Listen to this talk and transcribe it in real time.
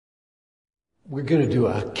We're going to do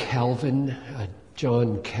a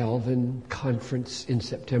John Calvin conference in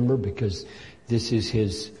September because this is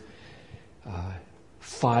his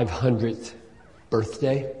 500th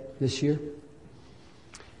birthday this year.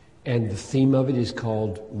 And the theme of it is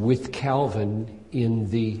called With Calvin in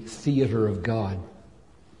the Theater of God.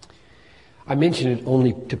 I mention it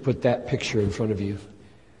only to put that picture in front of you.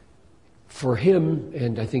 For him,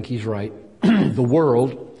 and I think he's right, the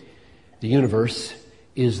world, the universe,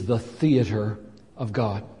 is the theater of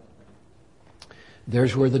God.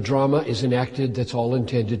 There's where the drama is enacted that's all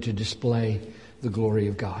intended to display the glory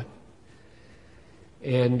of God.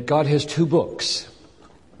 And God has two books,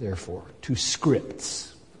 therefore, two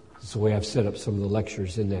scripts. That's the way I've set up some of the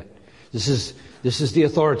lectures in that. This is the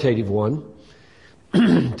authoritative one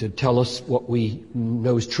to tell us what we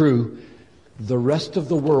know is true. The rest of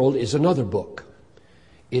the world is another book.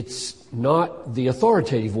 It's not the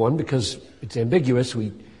authoritative one because it's ambiguous,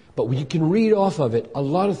 but we can read off of it a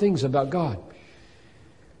lot of things about God.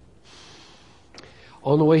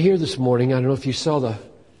 On the way here this morning, I don't know if you saw the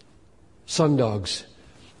sundogs.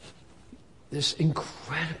 This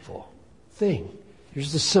incredible thing.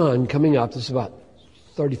 Here's the sun coming up. This is about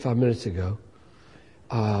 35 minutes ago.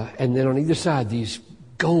 And then on either side, these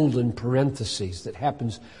golden parentheses that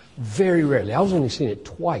happens very rarely. I was only seeing it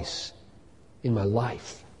twice in my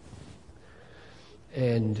life.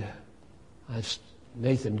 And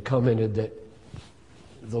Nathan commented that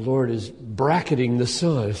the Lord is bracketing the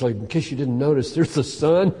sun. It's like, in case you didn't notice, there's the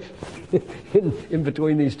sun in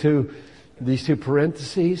between these two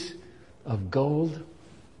parentheses of gold.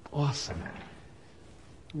 Awesome.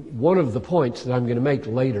 One of the points that I'm going to make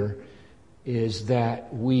later is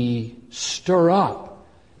that we stir up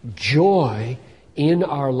joy in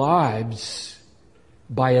our lives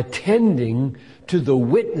by attending to the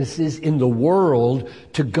witnesses in the world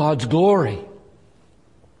to God's glory.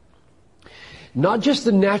 Not just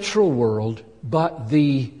the natural world, but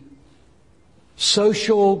the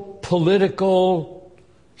social, political,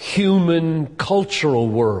 human, cultural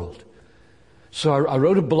world. So I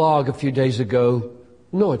wrote a blog a few days ago.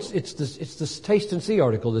 No, it's this Taste and See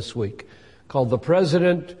article this week called "The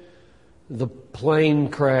President, the Plane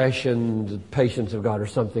Crash, and the Patience of God" or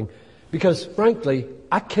something. Because frankly,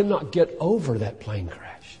 I cannot get over that plane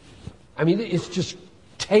crash. I mean, it's just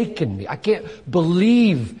taken me. I can't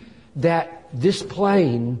believe that this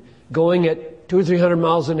plane going at 200 or 300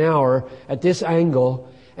 miles an hour at this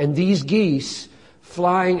angle and these geese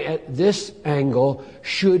flying at this angle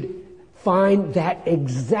should find that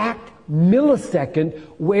exact millisecond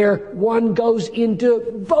where one goes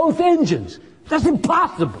into both engines. That's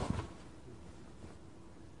impossible.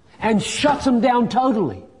 And shuts them down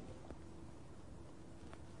totally.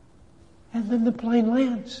 And then the plane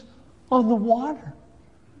lands on the water.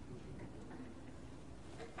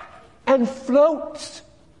 And floats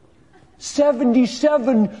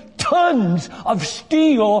 77 tons of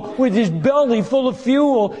steel with his belly full of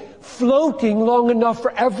fuel, floating long enough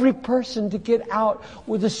for every person to get out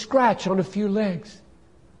with a scratch on a few legs.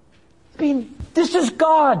 I mean, this is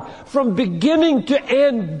God. From beginning to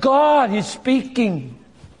end, God is speaking.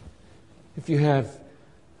 If you have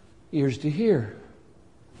ears to hear.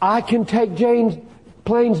 I can take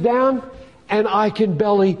planes down and I can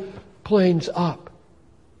belly planes up.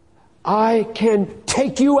 I can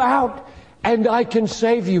take you out and I can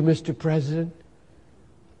save you, Mr. President.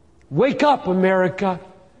 Wake up, America.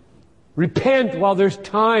 Repent while there's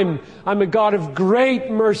time. I'm a God of great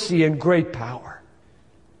mercy and great power.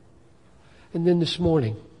 And then this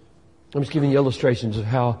morning, I'm just giving you illustrations of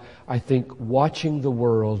how I think watching the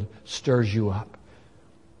world stirs you up.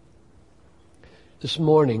 This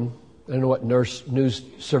morning, I don't know what news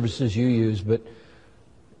services you use, but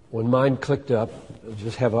when mine clicked up,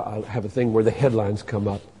 I have a thing where the headlines come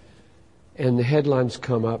up. And the headlines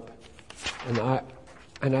come up,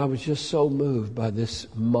 and I was just so moved by this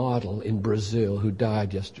model in Brazil who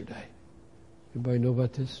died yesterday. Anybody know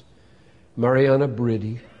about this? Mariana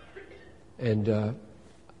Britti. And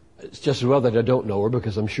it's just as well that I don't know her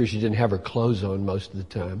because I'm sure she didn't have her clothes on most of the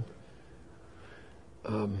time.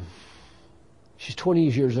 She's 20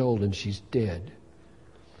 years old and she's dead.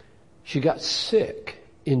 She got sick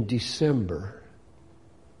in December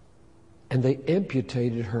and they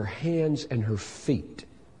amputated her hands and her feet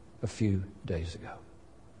a few days ago.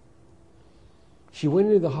 She went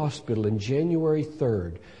into the hospital on January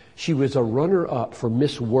 3rd. She was a runner-up for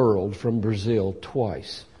Miss World from Brazil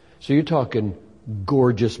twice. So you're talking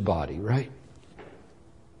gorgeous body, right?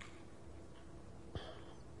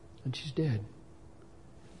 And she's dead.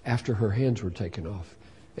 After her hands were taken off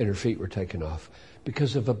and her feet were taken off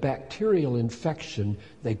because of a bacterial infection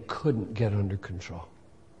they couldn't get under control.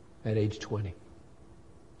 at age 20.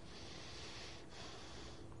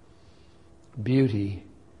 Beauty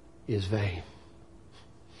is vain,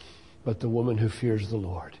 but the woman who fears the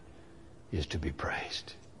Lord is to be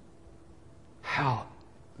praised. How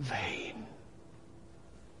vain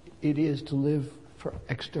it is to live for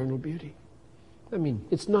external beauty. I mean,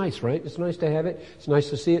 it's nice, right? It's nice to have it. It's nice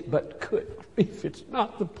to see it, but good grief, it's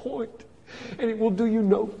not the point. And it will do you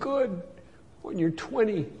no good when you're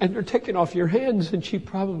 20 and they're taken off your hands. And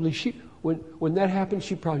when that happened,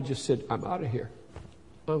 she probably just said, I'm out of here.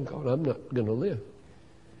 I'm gone. I'm not going to live.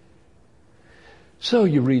 So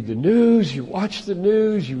you read the news, you watch the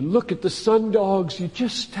news, you look at the sundogs, you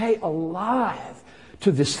just stay alive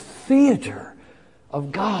to this theater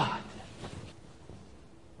of God.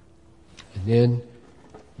 And then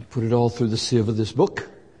you put it all through the sieve of this book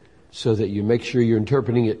so that you make sure you're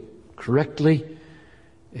interpreting it correctly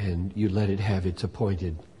and you let it have its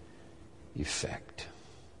appointed effect.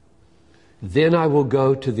 Then I will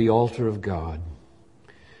go to the altar of God,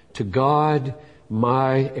 to God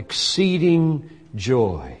my exceeding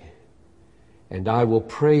joy, and I will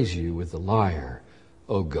praise you with the lyre,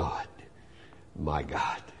 O God, my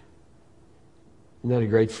God. Isn't that a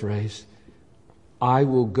great phrase? I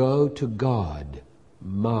will go to God,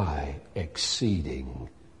 my exceeding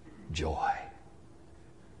joy.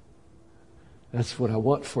 That's what I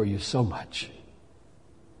want for you so much.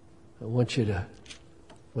 I want you to,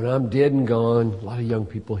 when I'm dead and gone, a lot of young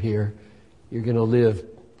people here, you're going to live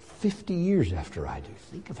 50 years after I do.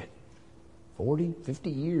 Think of it. 40, 50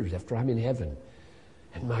 years after I'm in heaven.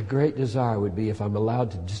 And my great desire would be, if I'm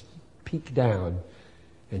allowed to just peek down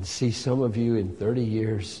and see some of you in 30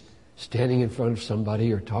 years standing in front of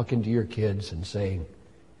somebody or talking to your kids and saying,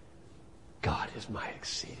 God is my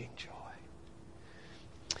exceeding joy.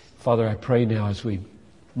 Father, I pray now as we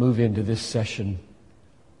move into this session,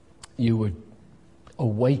 you would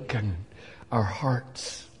awaken our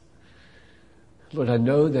hearts. Lord, I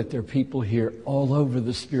know that there are people here all over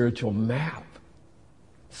the spiritual map.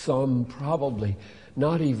 Some probably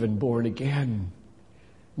not even born again,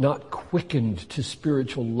 not quickened to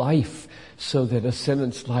spiritual life so that a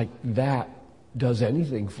sentence like that does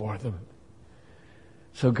anything for them.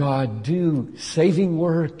 So God, do saving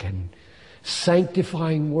work and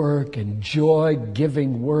sanctifying work and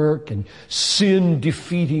joy-giving work and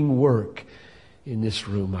sin-defeating work in this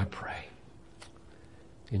room, I pray.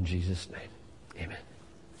 In Jesus' name, amen.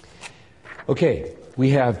 Okay,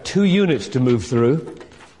 we have 2 units to move through,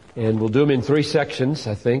 and we'll do them in 3 sections,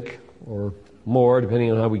 I think, or more,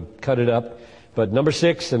 depending on how we cut it up. But number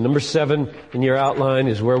 6 and number 7 in your outline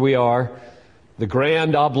is where we are. The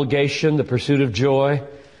grand obligation, the pursuit of joy,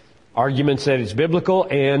 arguments that it's biblical,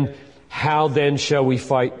 and how then shall we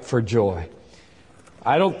fight for joy.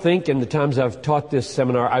 I don't think in the times I've taught this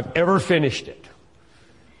seminar I've ever finished it.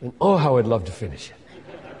 And oh, how I'd love to finish it.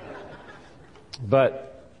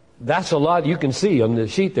 But that's a lot. You can see on the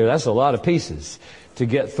sheet there, that's a lot of pieces to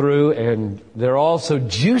get through, and they're all so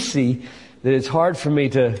juicy that it's hard for me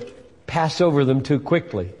to pass over them too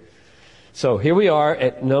quickly. So here we are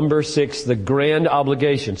at number 6, the grand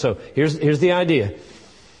obligation. So here's the idea.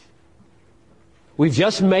 We've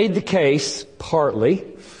just made the case, partly,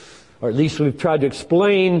 or at least we've tried to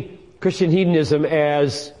explain Christian hedonism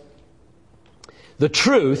as the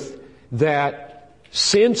truth that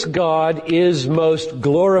since God is most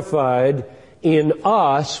glorified in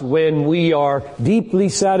us when we are deeply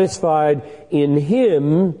satisfied in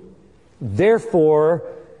Him, therefore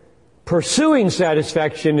pursuing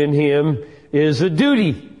satisfaction in Him is a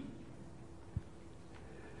duty.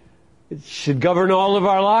 It should govern all of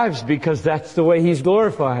our lives because that's the way He's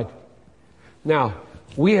glorified. Now,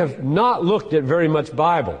 we have not looked at very much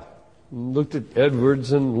Bible. We looked at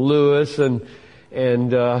Edwards and Lewis and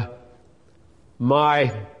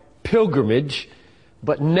my pilgrimage.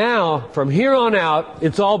 But now, from here on out,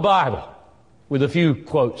 it's all Bible with a few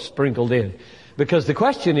quotes sprinkled in. Because the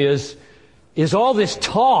question is all this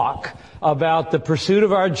talk about the pursuit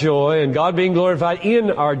of our joy and God being glorified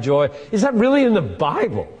in our joy, is that really in the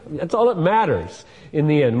Bible? That's all that matters in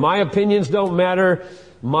the end. My opinions don't matter.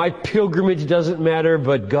 My pilgrimage doesn't matter,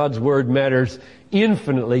 but God's Word matters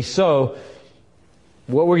infinitely. So,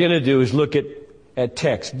 what we're going to do is look at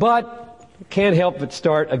text. But, can't help but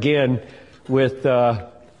start again with another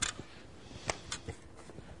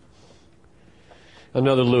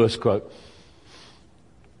Lewis quote.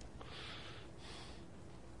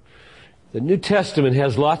 The New Testament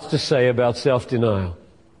has lots to say about self-denial,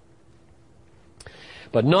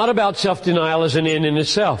 but not about self-denial as an end in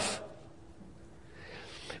itself.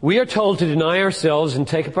 We are told to deny ourselves and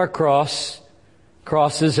take up our crosses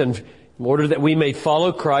and, in order that we may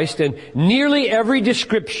follow Christ, and nearly every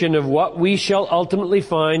description of what we shall ultimately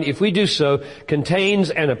find, if we do so,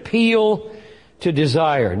 contains an appeal to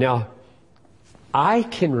desire. Now, I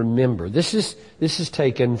can remember, this is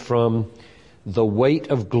taken from The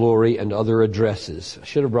Weight of Glory and Other Addresses. I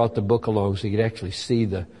should have brought the book along so you could actually see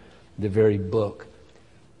the very book.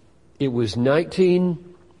 It was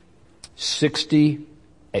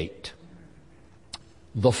 1968.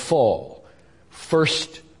 The fall.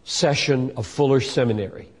 First session of Fuller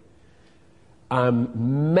Seminary.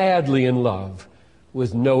 I'm madly in love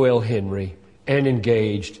with Noelle Henry and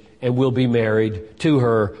engaged and will be married to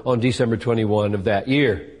her on December 21 of that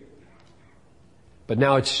year. But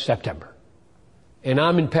now it's September. And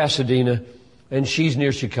I'm in Pasadena and she's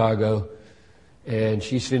near Chicago and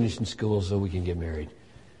she's finishing school so we can get married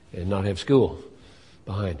and not have school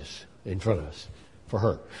behind us, in front of us, for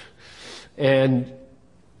her. And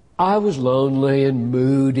I was lonely and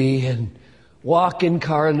moody and walking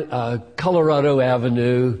Colorado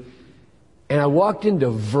Avenue, and I walked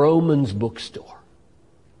into Vroman's bookstore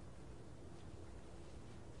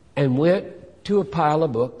and went to a pile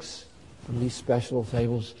of books from these special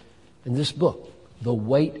tables, and this book, The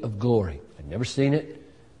Weight of Glory, I'd never seen it,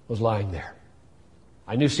 was lying there.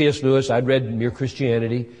 I knew C.S. Lewis, I'd read Mere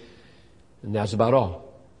Christianity, and that's about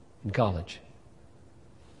all in college.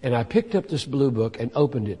 And I picked up this blue book and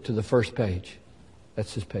opened it to the first page.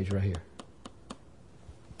 That's this page right here.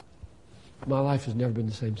 My life has never been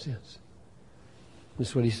the same since. This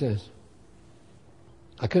is what he says.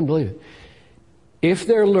 I couldn't believe it. If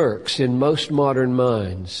there lurks in most modern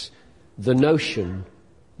minds the notion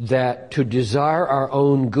that to desire our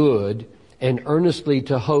own good and earnestly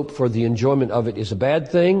to hope for the enjoyment of it is a bad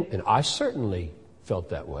thing, and I certainly felt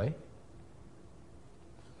that way.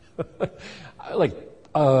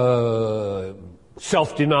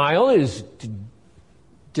 Self-denial is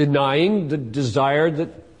denying the desire that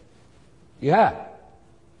you have.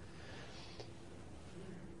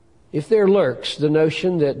 If there lurks the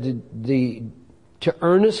notion that to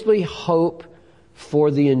earnestly hope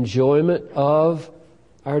for the enjoyment of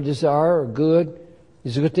our desire or good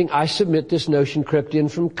is a good thing, I submit this notion crept in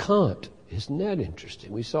from Kant. Isn't that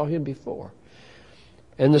interesting? We saw him before.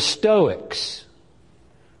 And the Stoics,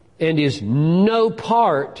 and is no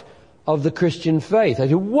part of the Christian faith. I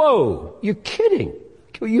said, whoa, you're kidding.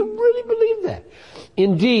 You really believe that?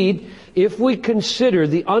 Indeed, if we consider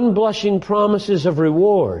the unblushing promises of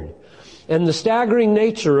reward and the staggering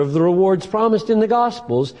nature of the rewards promised in the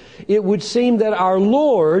Gospels, it would seem that our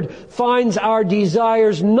Lord finds our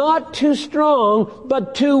desires not too strong,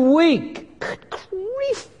 but too weak. Good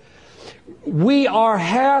grief. We are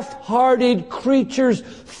half-hearted creatures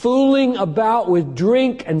fooling about with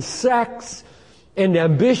drink and sex and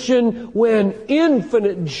ambition when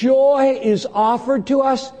infinite joy is offered to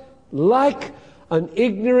us, like an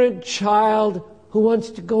ignorant child who wants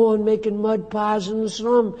to go on making mud pies in the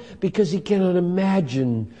slum because he cannot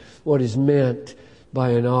imagine what is meant by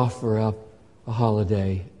an offer of a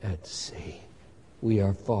holiday at sea. We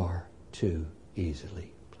are far too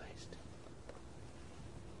easily placed.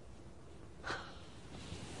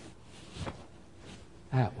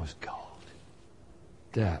 That was gold.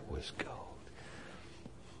 That was gold.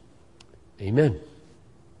 Amen.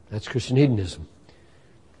 That's Christian hedonism.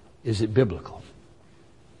 Is it biblical?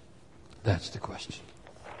 That's the question.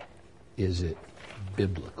 Is it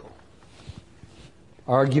biblical?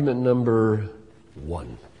 Argument number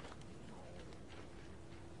 1.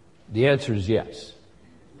 The answer is yes.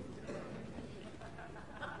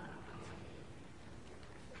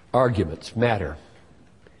 Arguments matter.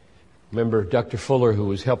 Remember Dr. Fuller, who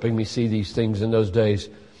was helping me see these things in those days,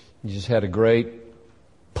 he just had a great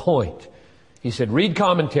point. He said, read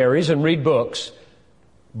commentaries and read books,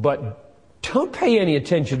 but don't pay any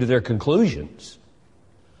attention to their conclusions.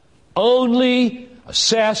 Only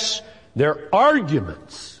assess their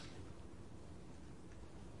arguments.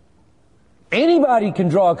 Anybody can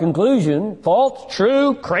draw a conclusion, false,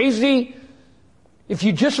 true, crazy. If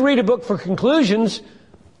you just read a book for conclusions,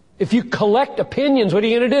 if you collect opinions, what are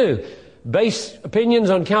you going to do? Base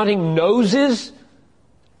opinions on counting noses?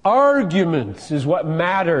 Arguments is what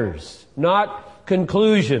matters, not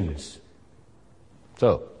conclusions.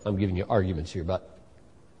 So, I'm giving you arguments here, about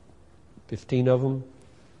 15 of them.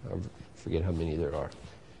 I forget how many there are.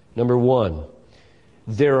 Number 1,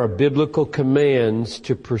 there are biblical commands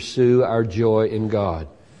to pursue our joy in God.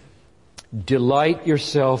 Delight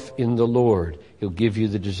yourself in the Lord. He'll give you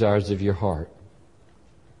the desires of your heart.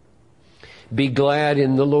 Be glad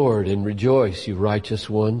in the Lord and rejoice, you righteous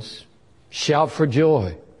ones. Shout for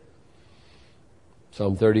joy.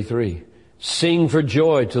 Psalm 33. Sing for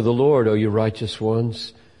joy to the Lord, O you righteous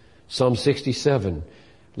ones. Psalm 67,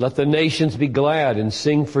 let the nations be glad and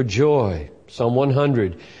sing for joy. Psalm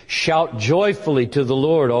 100, shout joyfully to the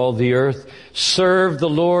Lord, all the earth. Serve the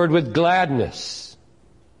Lord with gladness.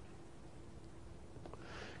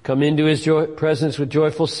 Come into His presence with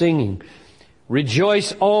joyful singing.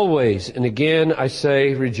 Rejoice always. And again, I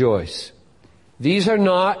say rejoice. These are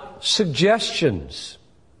not suggestions.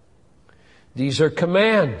 These are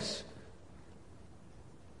commands.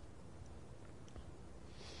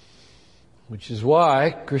 Which is why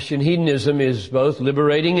Christian hedonism is both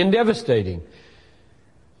liberating and devastating.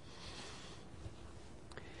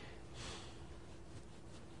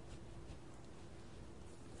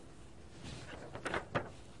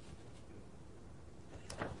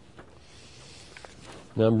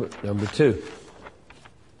 Number two.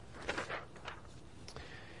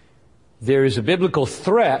 There is a biblical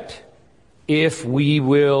threat if we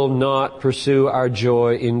will not pursue our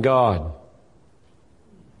joy in God.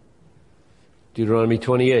 Deuteronomy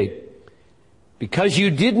 28. Because you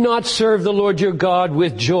did not serve the Lord your God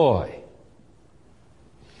with joy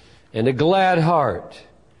and a glad heart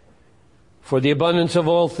for the abundance of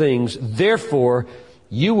all things, therefore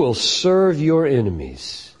you will serve your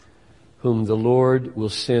enemies, whom the Lord will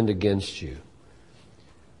send against you.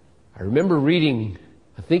 I remember reading,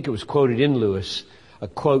 I think it was quoted in Lewis, a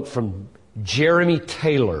quote from Jeremy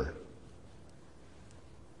Taylor.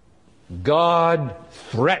 God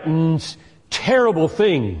threatens terrible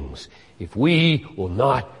things if we will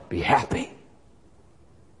not be happy.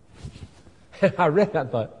 I read that, I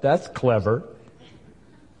thought, that's clever.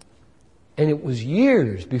 And it was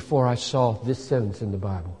years before I saw this sentence in the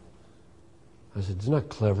Bible. I said, it's not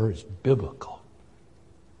clever, it's biblical.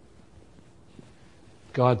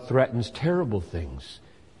 God threatens terrible things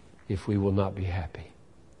if we will not be happy.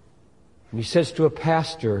 And He says to a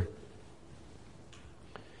pastor,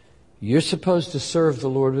 you're supposed to serve the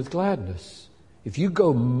Lord with gladness. If you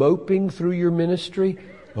go moping through your ministry,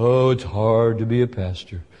 oh, it's hard to be a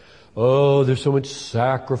pastor. Oh, there's so much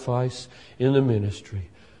sacrifice in the ministry.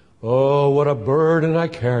 Oh, what a burden I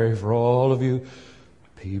carry for all of you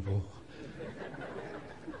people.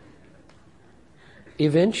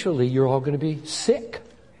 Eventually, you're all going to be sick.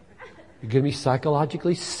 You're going to be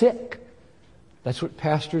psychologically sick. That's what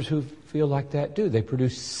pastors who feel like that do. They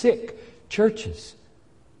produce sick churches.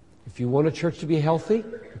 If you want a church to be healthy,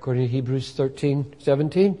 according to Hebrews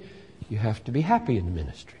 13:17, you have to be happy in the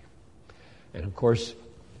ministry. And of course,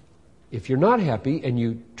 if you're not happy and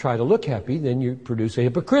you try to look happy, then you produce a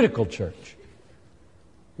hypocritical church,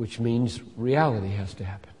 which means reality has to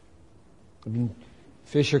happen. I mean,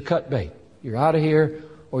 fish are cut bait. You're out of here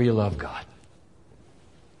or you love God.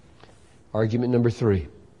 Argument number 3.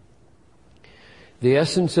 The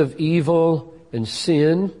essence of evil and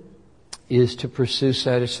sin is to pursue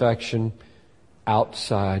satisfaction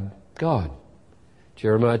outside God.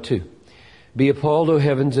 Jeremiah 2. Be appalled, O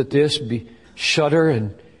heavens, at this. Shudder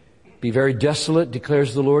and be very desolate,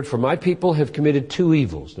 declares the Lord. For my people have committed 2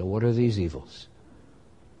 evils. Now what are these evils?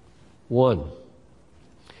 1.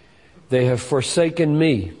 They have forsaken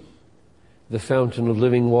me, the fountain of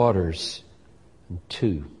living waters. And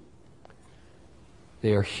 2.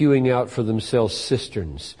 They are hewing out for themselves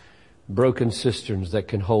cisterns, broken cisterns that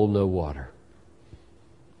can hold no water.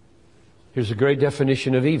 Here's a great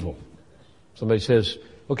definition of evil. Somebody says,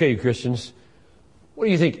 okay, you Christians, what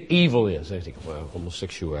do you think evil is? They think, well,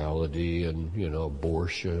 homosexuality and,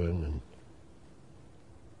 abortion, and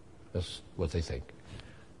that's what they think.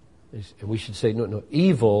 And we should say, no,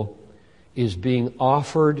 evil is being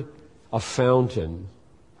offered a fountain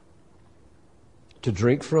to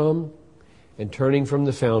drink from, and turning from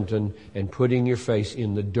the fountain and putting your face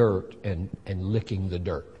in the dirt and licking the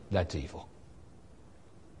dirt. That's evil.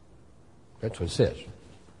 That's what it says.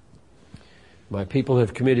 My people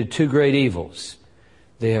have committed 2 great evils.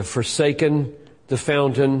 They have forsaken the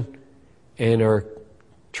fountain and are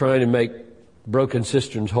trying to make broken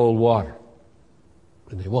cisterns hold water.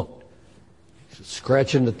 And they won't.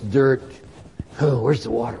 Scratching at the dirt. Oh, where's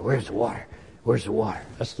the water? Where's the water? Where's the water?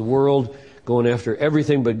 That's the world going after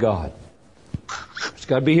everything but God. It's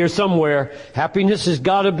got to be here somewhere. Happiness has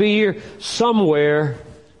got to be here somewhere.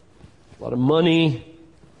 A lot of money.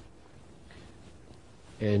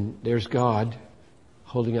 And there's God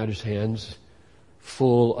holding out His hands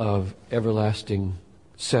full of everlasting,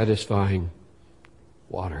 satisfying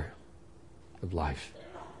water of life.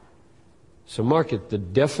 So mark it. The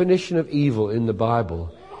definition of evil in the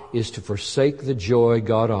Bible is to forsake the joy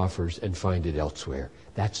God offers and find it elsewhere.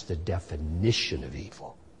 That's the definition of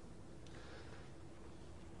evil.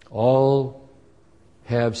 All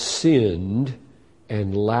have sinned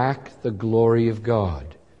and lack the glory of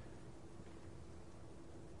God.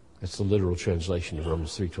 That's the literal translation of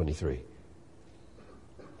Romans 3:23.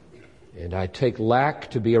 And I take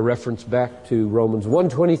lack to be a reference back to Romans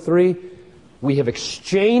 1:23. We have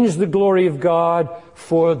exchanged the glory of God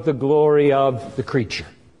for the glory of the creature.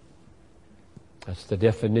 That's the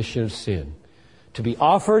definition of sin. To be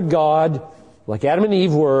offered God, like Adam and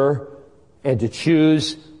Eve were, and to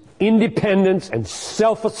choose independence and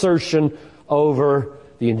self-assertion over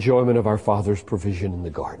the enjoyment of our Father's provision in the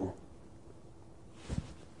garden.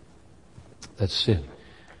 That's sin.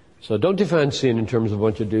 So don't define sin in terms of a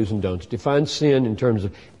bunch of do's and don'ts. Define sin in terms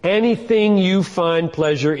of anything you find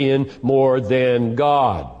pleasure in more than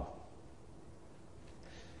God.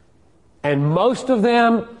 And most of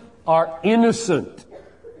them are innocent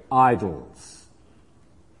idols.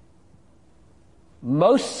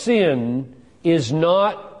 Most sin is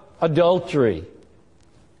not adultery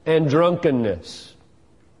and drunkenness,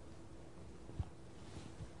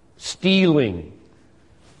 stealing.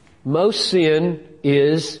 Most sin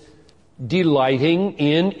is delighting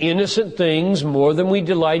in innocent things more than we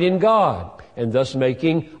delight in God, and thus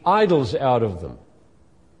making idols out of them.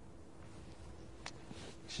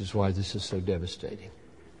 This is why this is so devastating.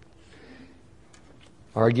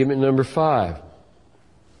 Argument number 5.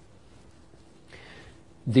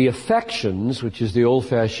 The affections, which is the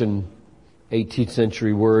old-fashioned 18th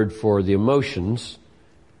century word for the emotions,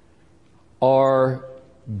 are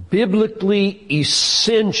biblically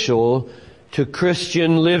essential to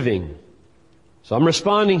Christian living. So I'm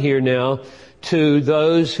responding here now to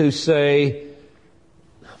those who say,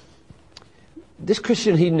 this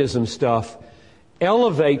Christian hedonism stuff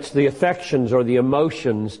elevates the affections or the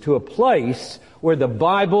emotions to a place where the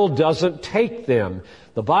Bible doesn't take them.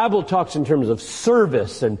 The Bible talks in terms of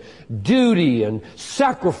service and duty and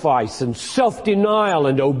sacrifice and self-denial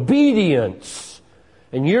and obedience.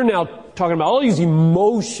 And you're now talking about all these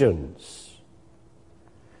emotions,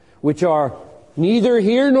 which are neither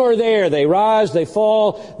here nor there. They rise, they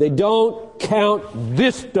fall, they don't count.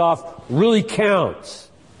 This stuff really counts.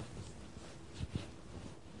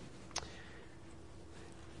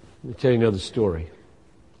 Let me tell you another story.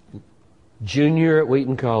 Junior at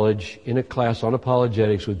Wheaton College in a class on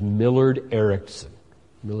apologetics with Millard Erickson.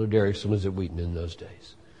 Millard Erickson was at Wheaton in those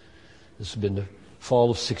days. This has been the fall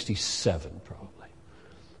of 67, probably.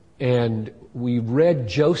 And we read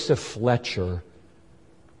Joseph Fletcher,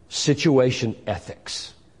 Situation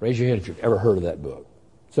Ethics. Raise your hand if you've ever heard of that book.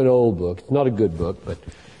 It's an old book. It's not a good book, but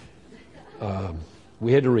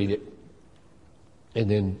we had to read it and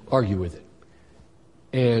then argue with it.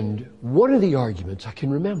 And one of the arguments I can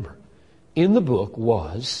remember in the book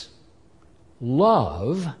was,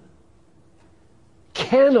 love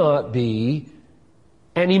cannot be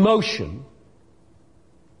an emotion,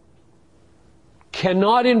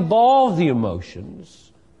 cannot involve the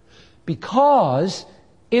emotions, because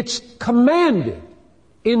it's commanded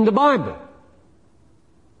in the Bible.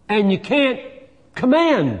 And you can't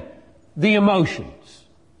command the emotions.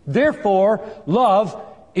 Therefore, love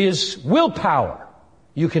is willpower.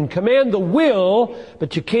 You can command the will,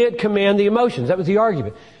 but you can't command the emotions. That was the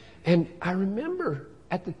argument. And I remember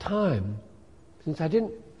at the time, since I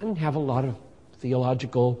didn't have a lot of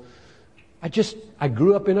theological, I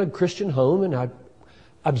grew up in a Christian home and I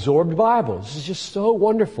absorbed Bible. This is just so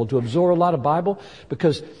wonderful to absorb a lot of Bible,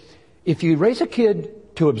 because if you raise a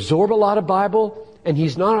kid to absorb a lot of Bible and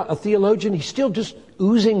he's not a theologian, he's still just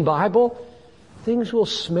oozing Bible, things will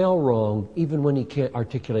smell wrong even when he can't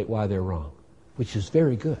articulate why they're wrong, which is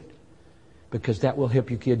very good, because that will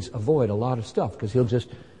help you kids avoid a lot of stuff, because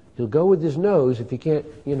he'll go with his nose if he can't,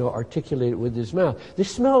 articulate it with his mouth.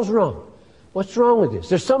 This smells wrong. What's wrong with this?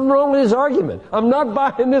 There's something wrong with this argument. I'm not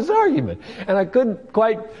buying this argument. And I couldn't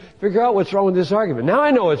quite figure out what's wrong with this argument. Now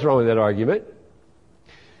I know what's wrong with that argument.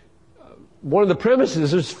 One of the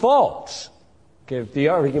premises is false. Okay, if the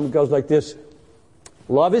argument goes like this: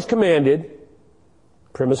 love is commanded,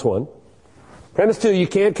 premise 1. Premise 2, you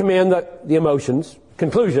can't command the emotions.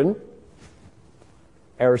 Conclusion,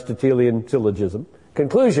 Aristotelian syllogism.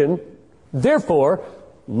 Conclusion, therefore,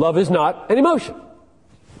 love is not an emotion.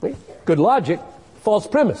 Good logic, false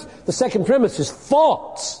premise. The second premise is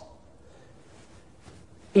false.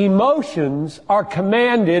 Emotions are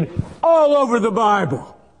commanded all over the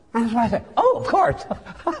Bible. And that's why I say, oh, of course.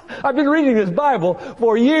 I've been reading this Bible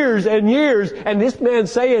for years and years, and this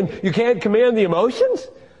man's saying you can't command the emotions?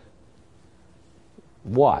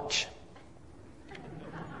 Watch.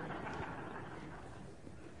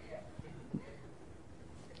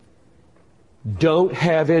 Don't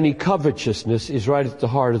have any covetousness is right at the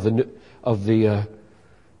heart of the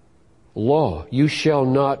law. You shall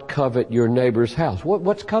not covet your neighbor's house.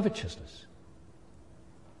 What's covetousness?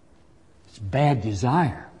 It's bad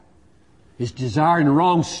desire. is desiring the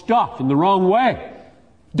wrong stuff in the wrong way.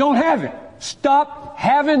 Don't have it. Stop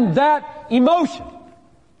having that emotion.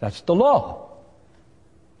 That's the law.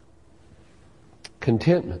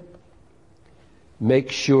 Contentment.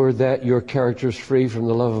 Make sure that your character is free from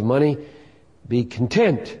the love of money. Be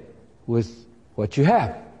content with what you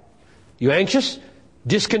have. You anxious?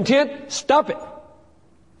 Discontent? Stop it.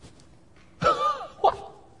 What?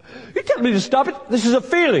 You telling me to stop it? This is a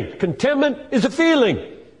feeling. Contentment is a feeling.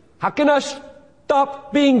 How can I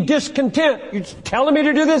stop being discontent? You're telling me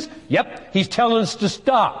to do this? Yep, he's telling us to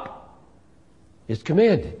stop. It's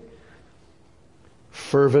commanded.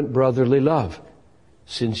 Fervent brotherly love.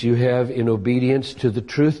 Since you have, in obedience to the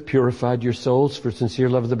truth, purified your souls for sincere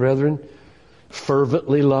love of the brethren,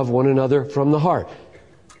 fervently love one another from the heart.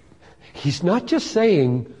 He's not just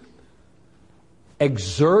saying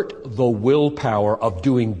exert the willpower of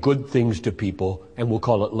doing good things to people and we'll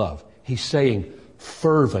call it love. He's saying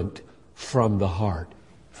fervent from the heart.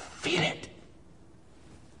 Feel it.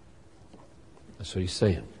 That's what he's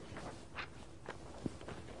saying.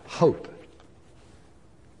 Hope.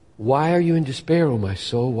 Why are you in despair, O my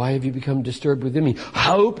soul? Why have you become disturbed within me?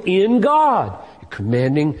 Hope in God. You're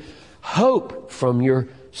commanding hope from your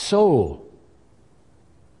soul.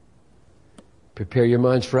 Prepare your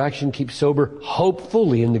minds for action. Keep sober. Hope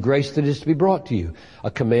fully in the grace that is to be brought to you.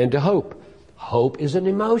 A command to hope. Hope is an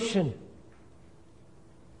emotion.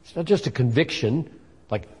 It's not just a conviction.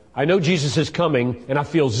 Like, I know Jesus is coming and I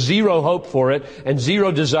feel zero hope for it and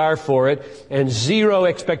zero desire for it and zero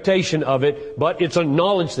expectation of it, but it's a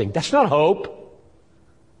knowledge thing. That's not hope.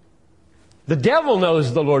 The devil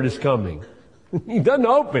knows the Lord is coming. He doesn't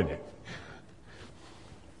hope in it.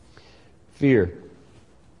 Fear.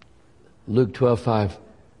 Luke 12:5.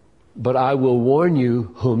 But I will warn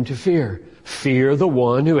you whom to fear. Fear the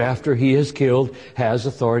one who after he is killed has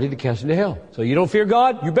authority to cast into hell. So you don't fear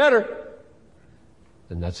God? You better.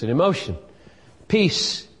 And that's an emotion.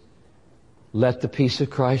 Peace. Let the peace of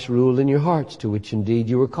Christ rule in your hearts, to which indeed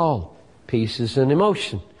you were called. Peace is an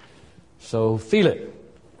emotion. So feel it.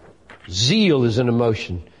 Zeal is an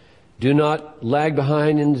emotion. Do not lag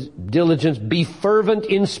behind in diligence. Be fervent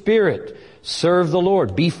in spirit. Serve the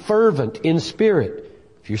Lord. Be fervent in spirit.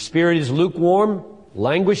 If your spirit is lukewarm,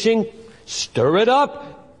 languishing, stir it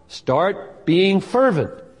up. Start being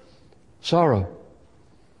fervent. Sorrow.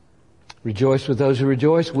 Rejoice with those who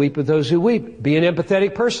rejoice. Weep with those who weep. Be an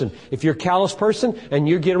empathetic person. If you're a callous person and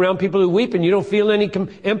you get around people who weep and you don't feel any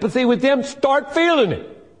empathy with them, start feeling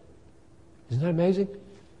it. Isn't that amazing?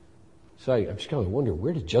 So I'm just kind of wondering,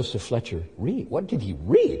 where did Joseph Fletcher read? What did he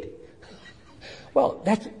read? Well,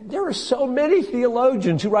 there are so many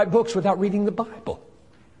theologians who write books without reading the Bible.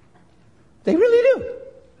 They really do.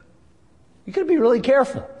 You got to be really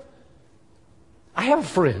careful. I have a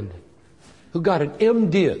friend who got an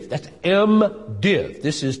MDiv. That's MDiv.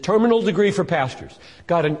 This is terminal degree for pastors.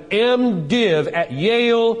 Got an MDiv at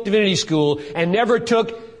Yale Divinity School and never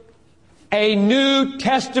took a New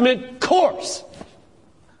Testament course.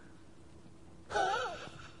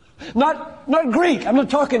 Not Greek. I'm not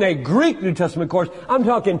talking a Greek New Testament course. I'm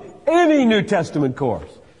talking any New Testament course.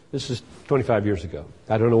 This is 25 years ago.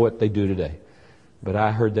 I don't know what they do today. But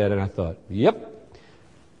I heard that and I thought, yep.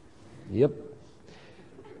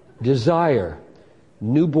 Desire.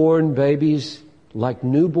 Newborn babies, like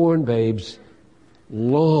newborn babes,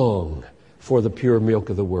 long for the pure milk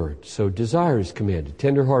of the word. So desire is commanded.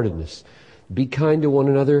 Tenderheartedness. Be kind to one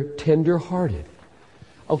another, tenderhearted.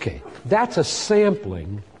 Okay, that's a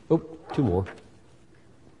sampling. Oh, two more.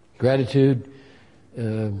 Gratitude.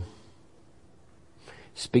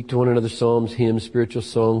 Speak to one another psalms, hymns, spiritual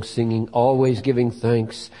songs, singing, always giving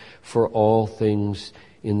thanks for all things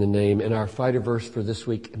in the name. And our fighter verse for this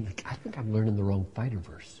week, I think I'm learning the wrong fighter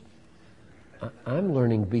verse. I'm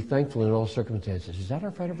learning be thankful in all circumstances. Is that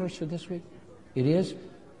our fighter verse for this week? It is?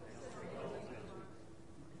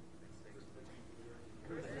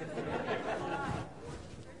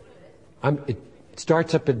 It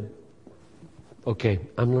starts up at, okay,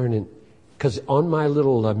 I'm learning, because on my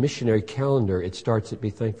little missionary calendar, it starts at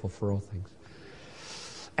be thankful for all things.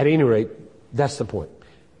 At any rate, that's the point.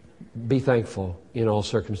 Be thankful in all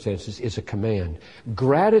circumstances is a command.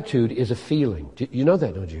 Gratitude is a feeling. You know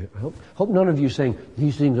that, don't you? I hope none of you are saying,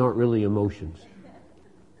 these things aren't really emotions.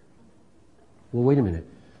 Well, wait a minute.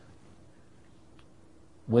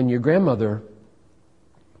 When your grandmother,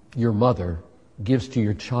 your mother, gives to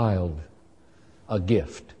your child a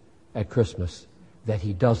gift at Christmas that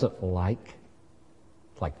he doesn't like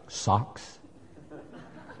socks.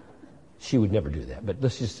 She would never do that, but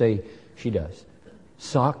let's just say she does.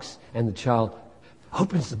 Socks, and the child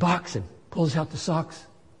opens the box and pulls out the socks.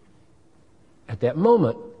 At that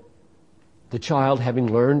moment, The child,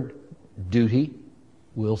 having learned duty,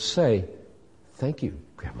 will say, "Thank you,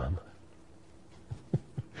 Grandmama."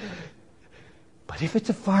 But if it's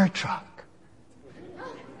a fire truck,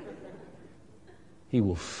 he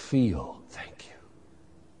will feel "thank you."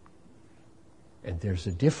 And there's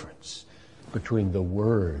a difference between the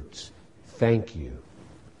words "thank you"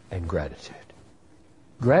 and gratitude.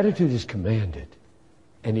 Gratitude is commanded,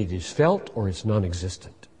 and it is felt or it's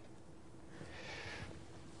non-existent.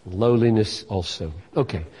 Lowliness also.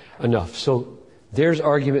 Okay, enough. So there's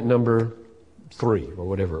argument number 3, or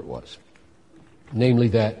whatever it was. Namely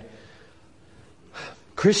that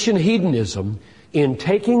Christian hedonism, in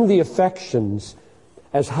taking the affections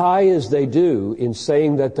as high as they do, in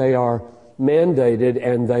saying that they are mandated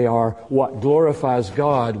and they are what glorifies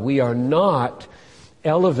God, we are not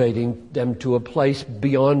elevating them to a place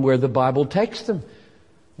beyond where the Bible takes them.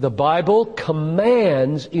 The Bible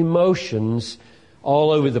commands emotions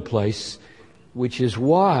all over the place, which is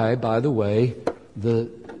why, by the way,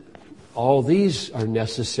 all these are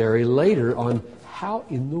necessary later on. How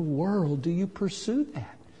in the world do you pursue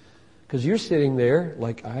that? Because you're sitting there,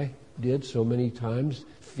 like I did so many times,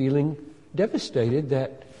 feeling devastated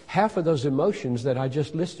that half of those emotions that I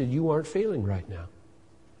just listed you aren't feeling right now.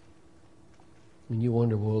 And you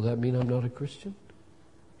wonder, well, does that mean I'm not a Christian?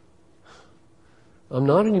 I'm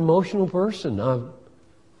not an emotional person. I'm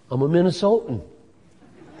a Minnesotan.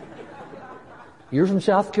 You're from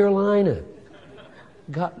South Carolina.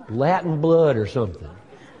 Got Latin blood or something.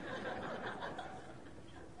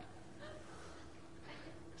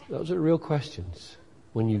 Those are real questions.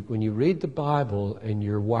 When you read the Bible and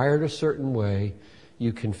you're wired a certain way,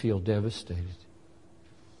 you can feel devastated.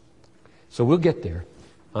 So we'll get there.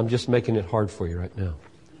 I'm just making it hard for you right now.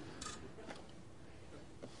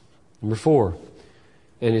 Number 4,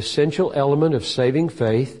 an essential element of saving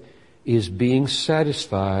faith is being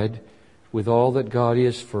satisfied with all that God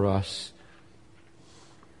is for us.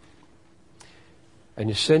 An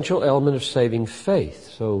essential element of saving faith.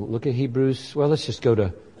 So look at Hebrews. Well, let's just go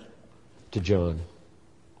to John.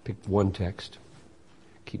 Pick one text.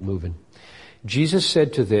 Keep moving. Jesus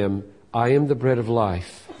said to them, "I am the bread of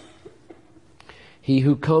life. He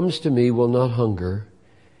who comes to me will not hunger,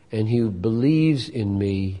 and he who believes in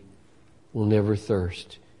me will never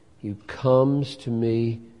thirst. He who comes to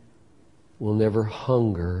me will never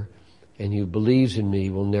hunger, and he who believes in me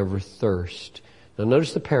will never thirst." Now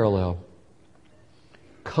notice the parallel.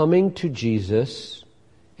 Coming to Jesus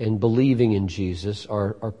and believing in Jesus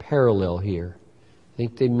are parallel here. I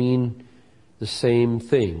think they mean the same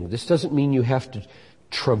thing. This doesn't mean you have to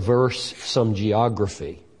traverse some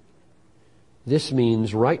geography. This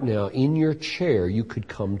means right now in your chair you could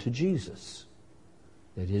come to Jesus.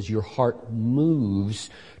 That is, your heart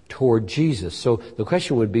moves toward Jesus. So the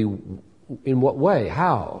question would be, in what way?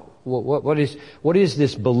 How? What is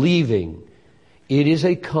this believing? It is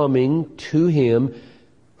a coming to Him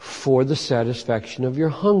for the satisfaction of your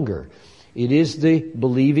hunger. It is the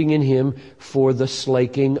believing in Him for the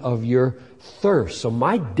slaking of your thirst. So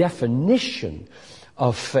my definition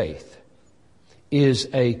of faith is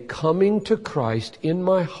a coming to Christ in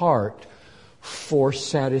my heart for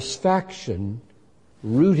satisfaction,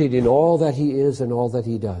 rooted in all that He is and all that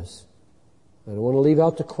He does. I don't want to leave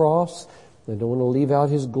out the cross. I don't want to leave out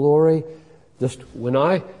His glory. Just when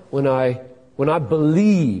I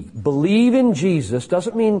believe in Jesus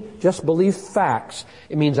doesn't mean just believe facts.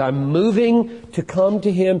 It means I'm moving to come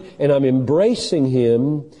to Him and I'm embracing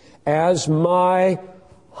Him as my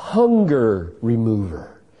hunger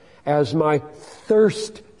remover, as my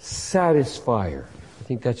thirst satisfier. I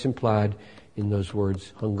think that's implied in those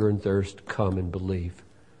words, hunger and thirst, come and believe.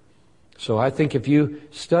 So I think if you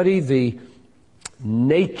study the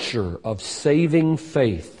nature of saving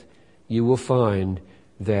faith, you will find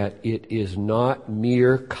that it is not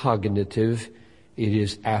mere cognitive, it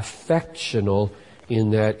is affectional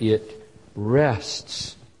in that it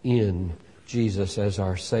rests in Jesus as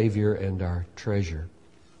our Savior and our treasure.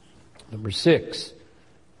 Number 6,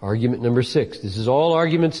 argument number 6. This is all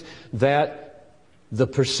arguments that the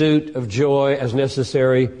pursuit of joy as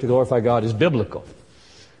necessary to glorify God is biblical.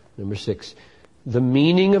 Number 6, the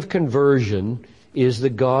meaning of conversion is the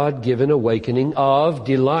God-given awakening of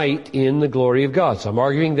delight in the glory of God. So I'm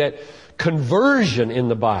arguing that conversion in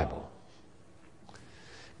the Bible,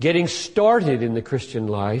 getting started in the Christian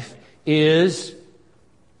life, is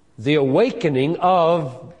the awakening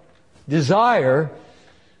of desire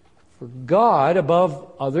for God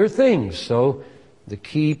above other things. So the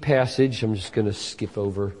key passage, I'm just going to skip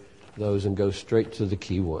over those and go straight to the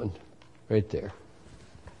key one. Right there.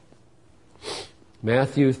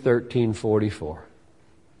 Matthew 13:44.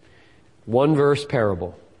 One verse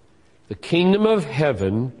parable. The kingdom of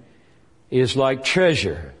heaven is like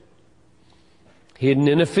treasure hidden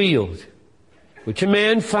in a field, which a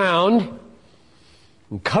man found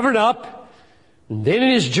and covered up, and then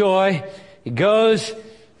in his joy, he goes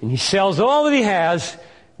and he sells all that he has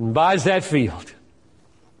and buys that field.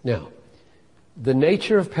 Now, the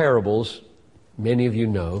nature of parables, many of you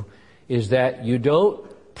know, is that you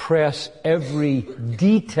don't press every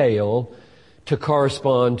detail to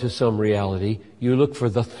correspond to some reality. You look for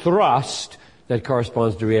the thrust that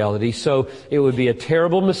corresponds to reality. So it would be a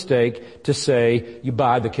terrible mistake to say you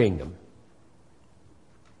buy the kingdom.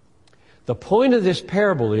 The point of this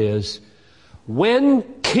parable is when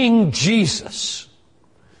King Jesus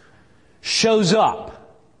shows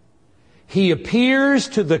up, he appears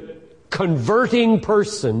to the converting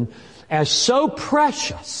person as so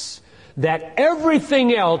precious that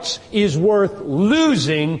everything else is worth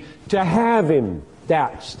losing to have him.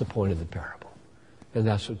 That's the point of the parable. And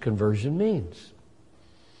that's what conversion means.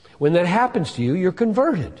 When that happens to you, you're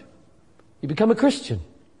converted. You become a Christian.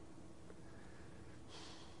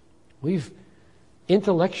 We've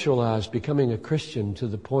intellectualized becoming a Christian to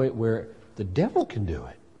the point where the devil can do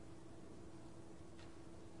it.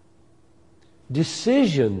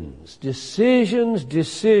 Decisions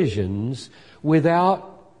without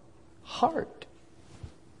heart,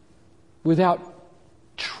 without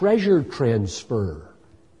treasure transfer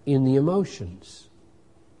in the emotions.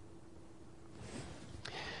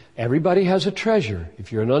 Everybody has a treasure.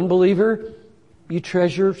 If you're an unbeliever, you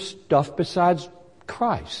treasure stuff besides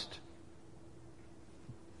Christ.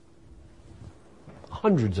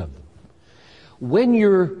 Hundreds of them. When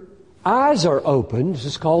your eyes are opened, this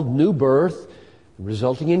is called new birth,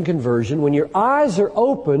 resulting in conversion. When your eyes are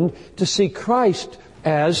opened to see Christ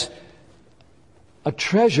as a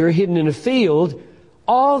treasure hidden in a field,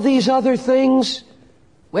 all these other things,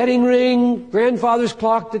 wedding ring, grandfather's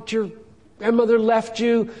clock that your grandmother left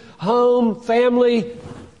you, home, family.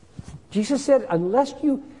 Jesus said, unless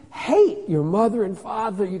you hate your mother and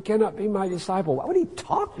father, you cannot be my disciple. Why would he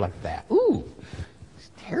talk like that? Ooh, it's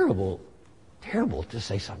terrible to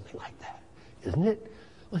say something like that, isn't it?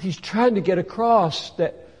 Well, he's trying to get across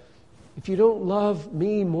that if you don't love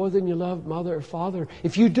me more than you love mother or father,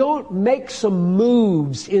 if you don't make some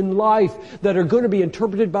moves in life that are going to be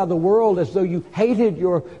interpreted by the world as though you hated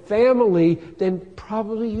your family, then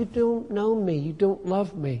probably you don't know me, you don't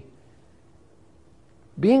love me.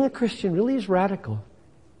 Being a Christian really is radical.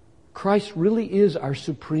 Christ really is our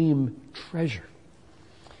supreme treasure.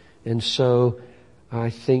 And so I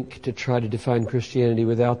think to try to define Christianity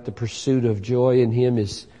without the pursuit of joy in Him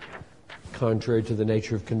is contrary to the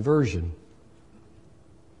nature of conversion.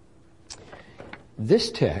 This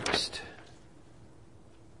text,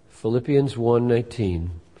 Philippians 1:19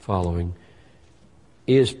 following,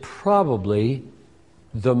 is probably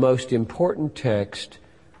the most important text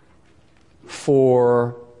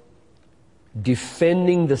for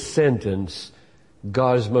defending the sentence,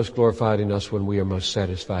 God is most glorified in us when we are most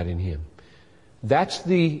satisfied in Him. That's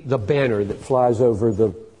the banner that flies over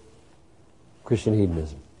the Christian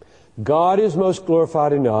hedonism. God is most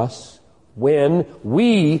glorified in us when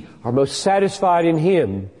we are most satisfied in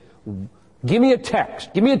Him. Give me a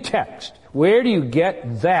text. Give me a text. Where do you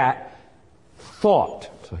get that thought?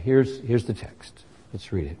 So here's the text.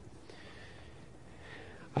 Let's read it.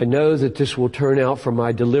 I know that this will turn out for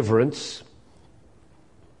my deliverance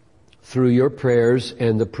through your prayers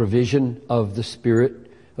and the provision of the Spirit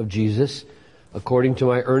of Jesus, according to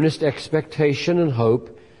my earnest expectation and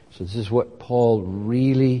hope. So this is what Paul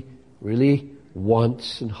really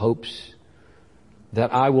wants and hopes,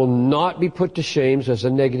 that I will not be put to shame. So that's a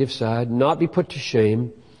negative side, not be put to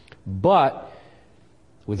shame, but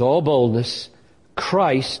with all boldness,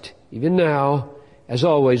 Christ, even now, as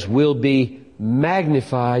always, will be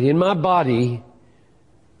magnified in my body.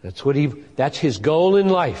 That's His goal in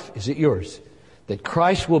life. Is it yours? That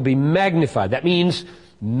Christ will be magnified. That means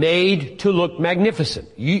made to look magnificent.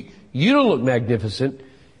 You don't look magnificent.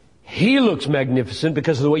 He looks magnificent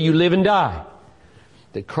because of the way you live and die.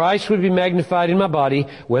 That Christ would be magnified in my body,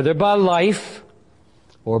 whether by life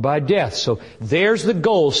or by death. So there's the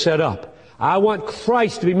goal set up. I want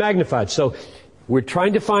Christ to be magnified. So we're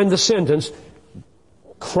trying to find the sentence,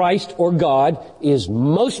 Christ or God is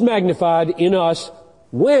most magnified in us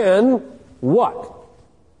when what?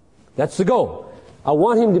 That's the goal. I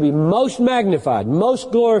want Him to be most magnified,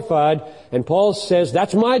 most glorified, and Paul says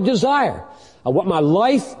that's my desire. I want my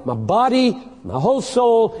life, my body, my whole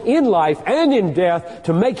soul in life and in death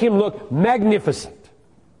to make Him look magnificent.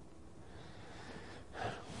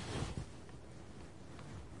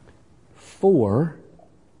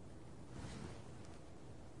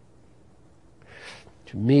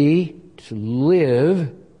 To me, to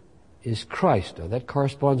live is Christ. Now that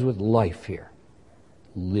corresponds with life here.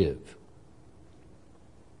 Live.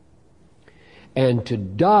 And to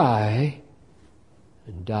die,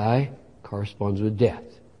 and die corresponds with death.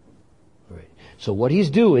 All right. So what he's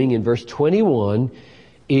doing in verse 21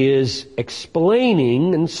 is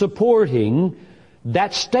explaining and supporting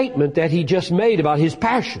that statement that he just made about his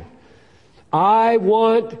passion. I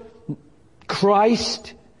want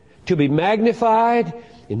Christ to be magnified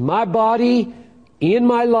in my body, in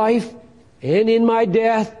my life, and in my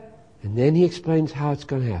death. And then he explains how it's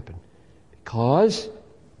going to happen. Because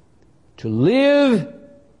to live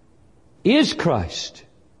is Christ,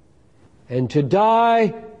 and to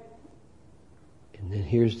die, and then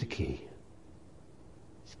here's the key,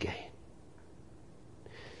 it's gain.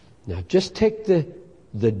 Now just take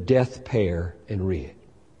the death pair and read it.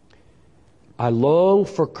 I long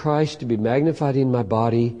for Christ to be magnified in my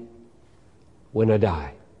body when I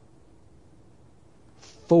die.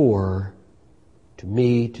 For to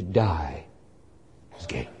me to die is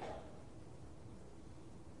gain.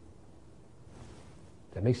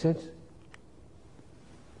 That make sense?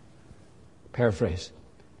 Paraphrase.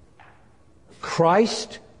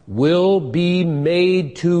 Christ will be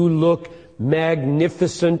made to look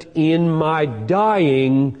magnificent in my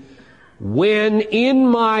dying when in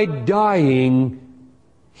my dying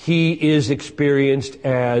He is experienced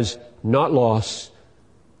as not loss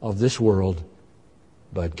of this world,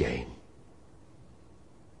 but gain.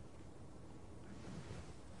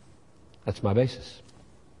 That's my basis.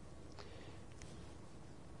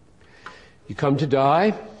 You come to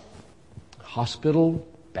die, hospital,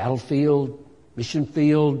 battlefield, mission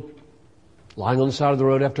field, lying on the side of the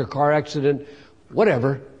road after a car accident,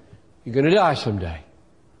 whatever, you're going to die someday.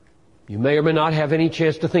 You may or may not have any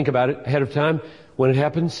chance to think about it ahead of time. When it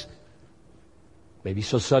happens, maybe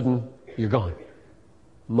so sudden, you're gone.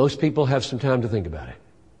 Most people have some time to think about it.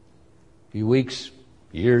 A few weeks,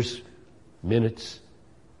 years, minutes.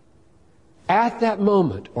 At that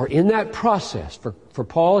moment, or in that process, for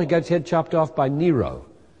Paul, he got his head chopped off by Nero.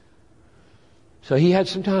 So he had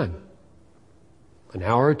some time. An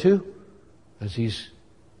hour or two, as he's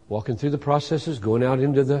walking through the processes, going out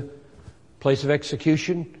into the place of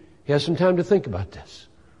execution. He has some time to think about this.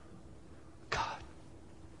 God,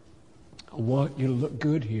 I want you to look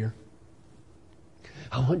good here.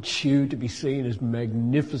 I want you to be seen as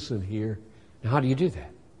magnificent here. Now, how do you do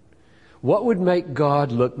that? What would make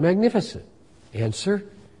God look magnificent? Answer,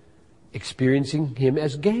 experiencing Him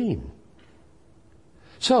as gain.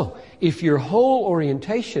 So, if your whole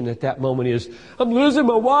orientation at that moment is, I'm losing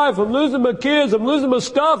my wife, I'm losing my kids, I'm losing my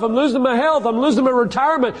stuff, I'm losing my health, I'm losing my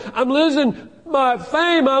retirement, I'm losing my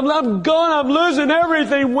fame, I'm gone, I'm losing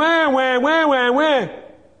everything, where?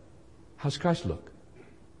 How's Christ look?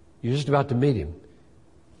 You're just about to meet Him.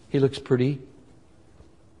 He looks pretty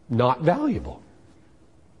not valuable,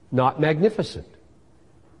 not magnificent.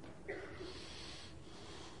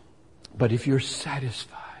 But if you're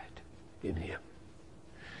satisfied in Him,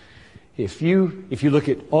 if you look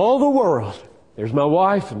at all the world, there's my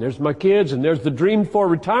wife and there's my kids and there's the dream for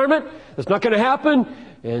retirement that's not going to happen,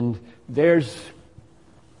 and there's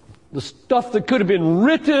the stuff that could have been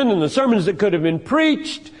written and the sermons that could have been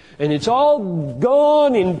preached, and it's all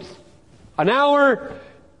gone in an hour,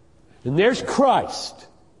 and there's Christ.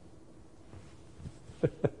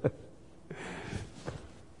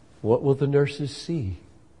 What will the nurses see?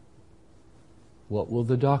 What will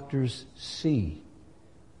the doctors see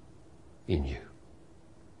in you?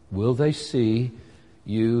 Will they see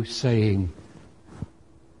you saying,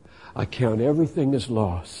 I count everything as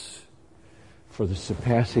loss for the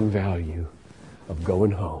surpassing value of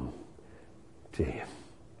going home to Him?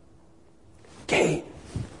 Gain.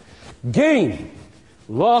 Gain.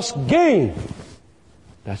 Loss, gain.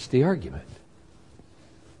 That's the argument.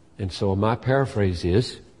 And so my paraphrase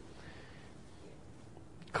is,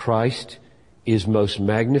 Christ is most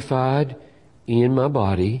magnified in my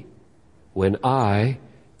body when I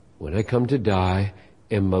come to die,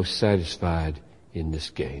 am most satisfied in this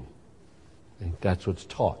gain. I think that's what's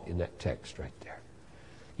taught in that text right there.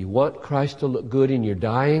 You want Christ to look good in your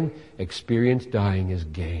dying, experience dying as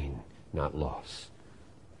gain, not loss.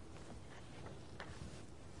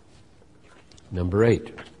 Number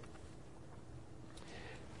 8.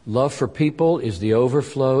 Love for people is the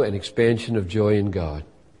overflow and expansion of joy in God.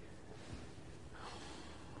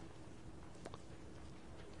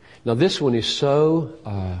 Now this one is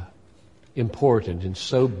so important and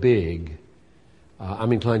so big,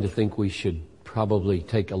 I'm inclined to think we should probably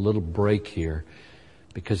take a little break here,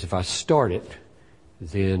 because if I start it,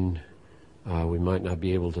 then we might not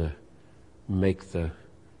be able to make the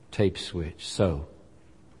tape switch. So,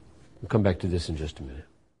 We'll come back to this in just a minute.